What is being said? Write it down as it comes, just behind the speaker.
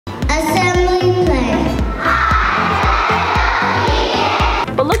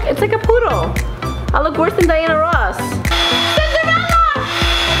like a poodle. I look worse than Diana Ross. Cinderella!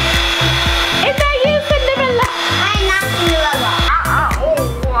 Is that you, Cinderella? I'm not Cinderella. Ow,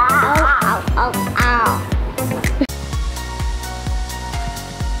 ow, ow, ow.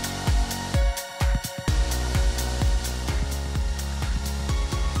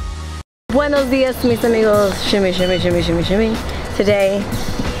 Buenos dias, mis amigos. Shimmy, shimmy, shimmy, shimmy, shimmy. Today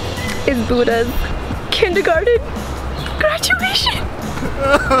is Buddha's kindergarten graduation.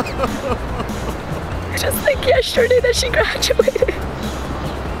 Just like yesterday that she graduated.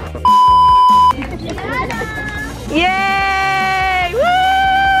 Yay! Woo!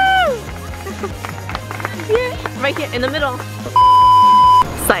 Yeah, right here in the middle.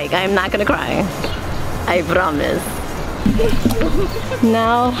 Psych, I'm not gonna cry. I promise.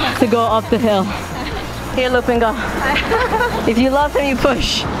 Now to go up the hill. Here, Lupingo. If you love him, you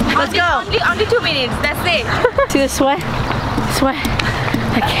push. Let's go. Only 2 minutes. That's it. See the sweat? Sweat.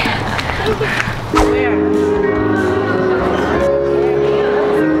 I can't. Where?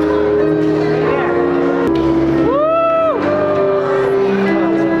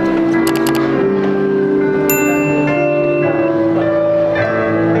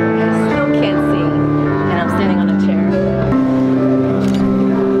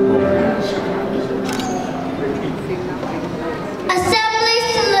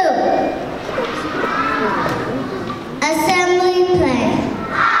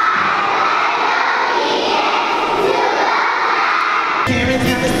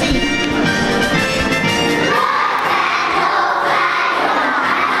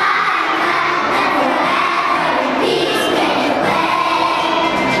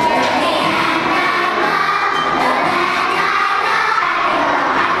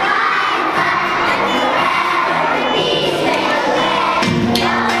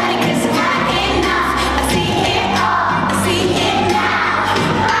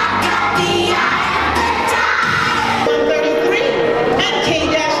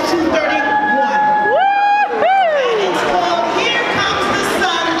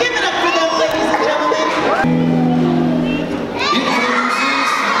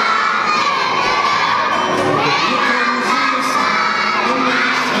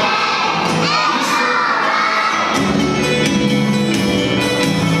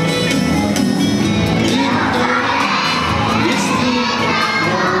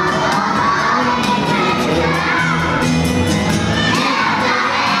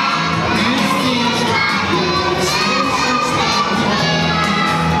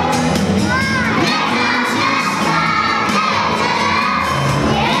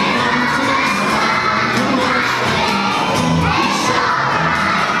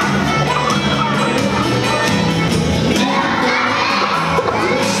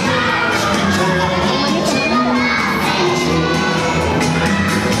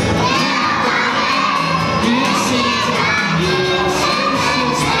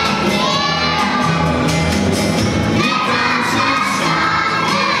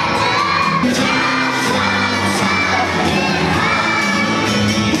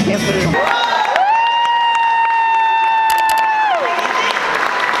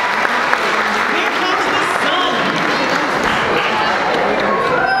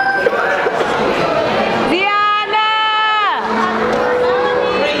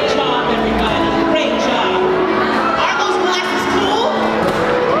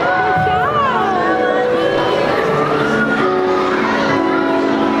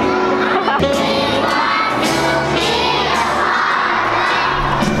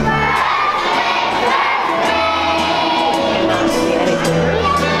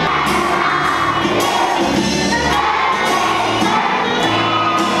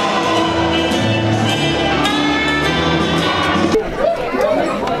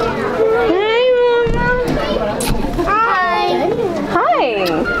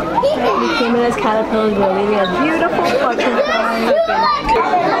 Caterpillars, we're leaving a beautiful butterfly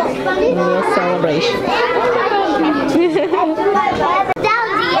celebration.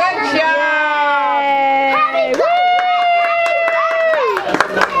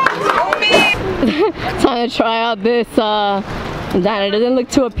 Time to try out this Diana. It doesn't look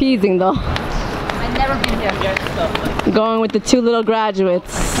too appeasing though. I've never been here. Going with the 2 little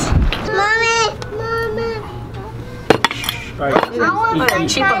graduates. Mommy! Mommy!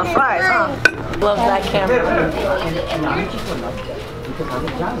 Cheap on the fries, huh? Love that camera.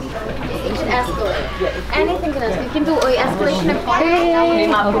 Anything can ask. You can do escalation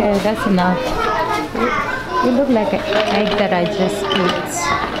and Okay, that's enough. You look like an egg that I just ate.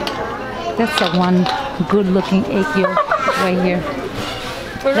 That's the one good-looking egg yolk right here.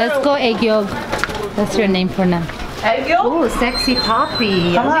 Let's go egg yolk. That's your name for now. Egg yolk? Ooh, sexy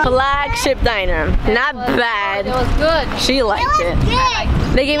poppy. Flagship diner. Not bad. It was good. She liked it.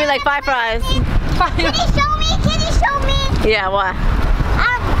 Good. They gave me like 5 fries. Can you show me? Can you show me? Yeah, what?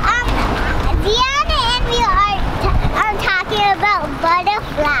 Ziana and we are talking about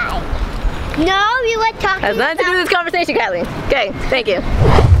butterflies. No, we were talking Has nothing to do with this conversation, Kylie. Okay, thank you.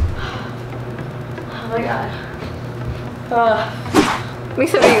 Oh my god.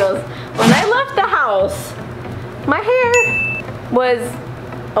 Mix of Eagles. When I left the house, my hair was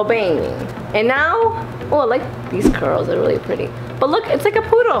obeying me. And now, oh, I like these curls. They're really pretty. But look, it's like a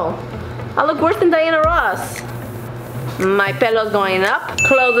poodle. I look worse than Diana Ross. My pelo's going up,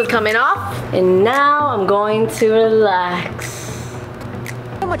 clothes is coming off, and now I'm going to relax.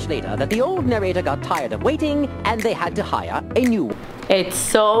 So much later that the old narrator got tired of waiting and they had to hire a new one. It's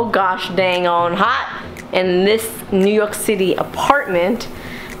so gosh dang on hot in this New York City apartment.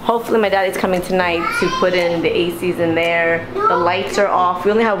 Hopefully my daddy's coming tonight to put in the ACs in there. The lights are off.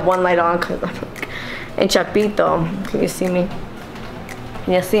 We only have one light on because I'm in Chapito. Can you see me?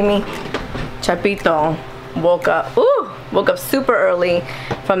 Can you see me? Chapito woke up super early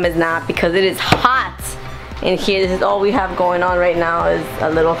from his nap because it is hot in here. This is all we have going on right now is a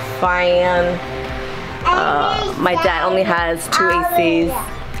little fan. My dad only has 2 ACs.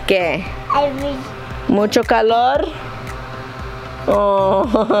 ¿Qué? Mucho calor.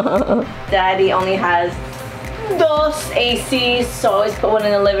 Oh. Daddy only has 2 ACs, so I always put one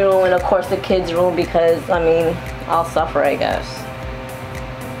in the living room and of course the kids' room because I mean I'll suffer, I guess.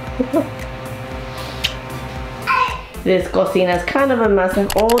 This cocina is kind of a mess,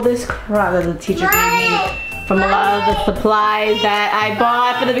 and all this crap that the teacher gave me from a lot of the supplies that I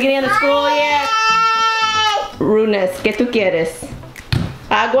bought for the beginning of the school year. Runes, ¿qué tú quieres?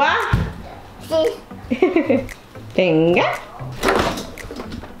 Agua? Sí. Venga.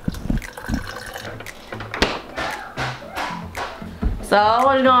 So I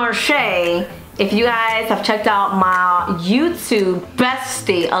want to say, if you guys have checked out my YouTube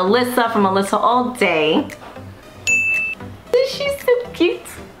bestie, Alyssa from Alyssa All Day. She's so cute.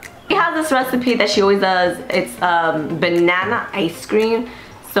 She has this recipe that she always does. It's banana ice cream.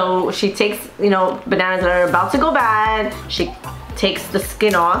 So she takes, you know, bananas that are about to go bad. She takes the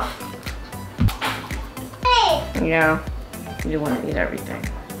skin off. Yeah, you want to eat everything.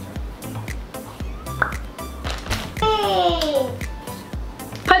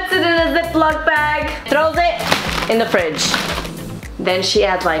 Puts it in a Ziploc bag, throws it in the fridge. Then she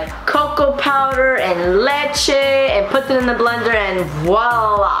adds like cocoa powder and leche and puts it in the blender and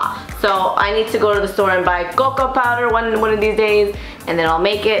voila. So I need to go to the store and buy cocoa powder one of these days and then I'll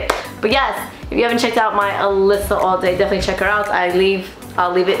make it. But yes, if you haven't checked out my Alyssa All Day, definitely check her out. I'll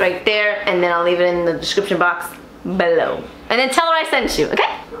leave it right there and then I'll leave it in the description box below. And then tell her I sent you,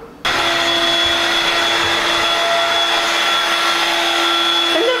 okay?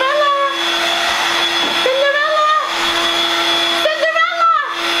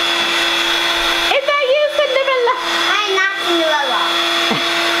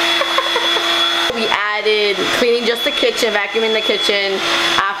 Cleaning just the kitchen, vacuuming the kitchen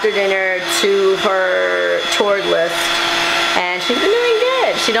after dinner to her chore list. And she's been doing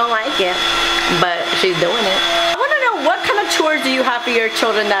good. She don't like it, but she's doing it. I want to know, what kind of chores do you have for your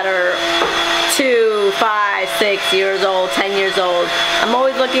children that are 2, 5, 6 years old, 10 years old? I'm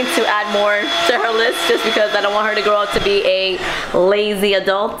always looking to add more to her list just because I don't want her to grow up to be a lazy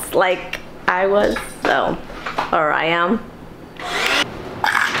adult like I was, so, or I am.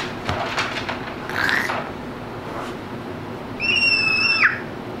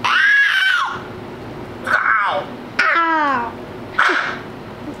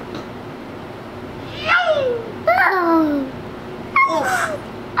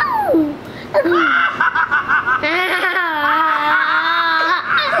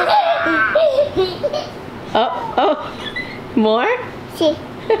 Oh, more? Sí.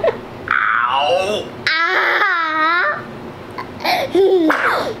 Ow.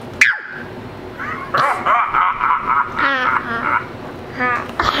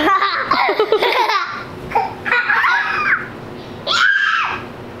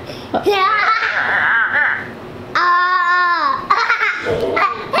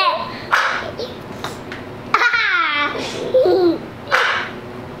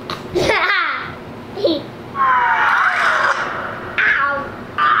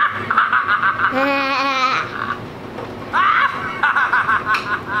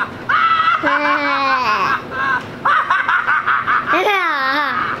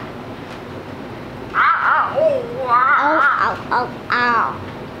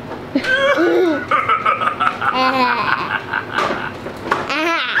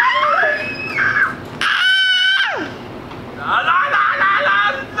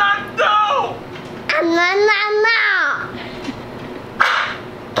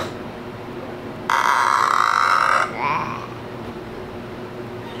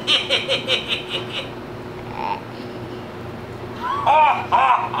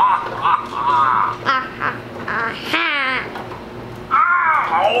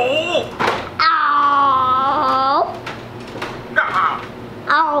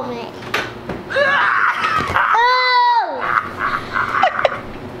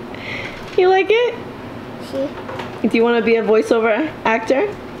 You like it? Do you want to be a voiceover actor?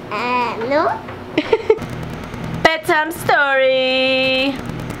 No. Bedtime story.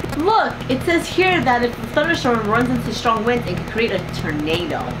 Look, it says here that if a thunderstorm runs into strong winds, it can create a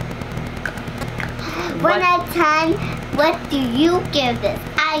tornado. 1 out of 10, what do you give this?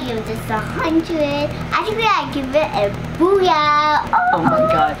 I give this 100. Actually, I give it a booyah. Oh my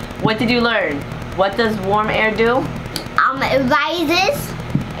god. What did you learn? What does warm air do? It rises.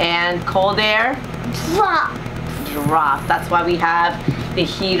 And cold air? Drop. Drops. That's why we have the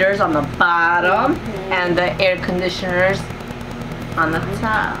heaters on the bottom and the air conditioners on the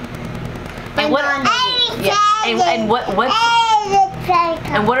top. And what? Yeah. And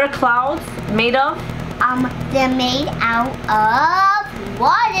what are clouds made of? They're made out of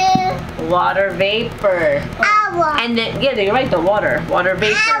water. Water vapor. And yeah, you're right. The water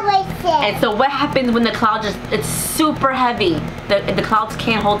vapor. And so what happens when the cloud it's super heavy? The clouds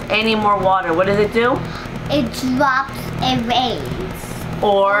can't hold any more water. What does it do? It drops. It rains.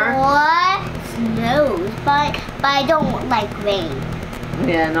 Or snows. But I don't like rain.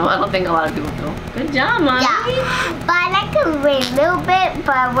 Yeah, no, I don't think a lot of people do. Good job, Mommy. Yeah, but I like the rain a little bit,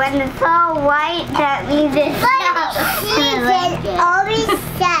 but when it's all white, that means it's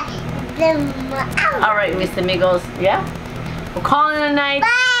Alright, Miss Amigos. Yeah? We're calling it a night.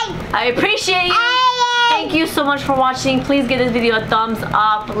 Bye! I appreciate you. Thank you so much for watching. Please give this video a thumbs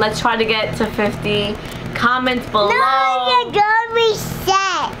up. Let's try to get to 50. Comments below. No, you're gonna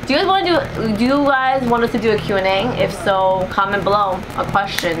reset. Do you guys want us to do a Q&A? If so, comment below a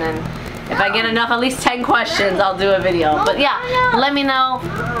question, and if I get enough, at least 10 questions, I'll do a video. But yeah, let me know.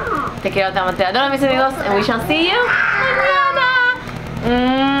 Te quiero tanto, mis amigos, and we shall see you mañana.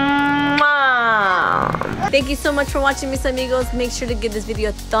 Thank you so much for watching, mis amigos. Make sure to give this video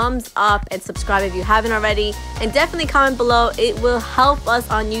a thumbs up and subscribe if you haven't already. And definitely comment below. It will help us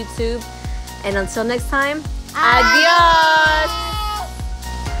on YouTube. And until next time, adios!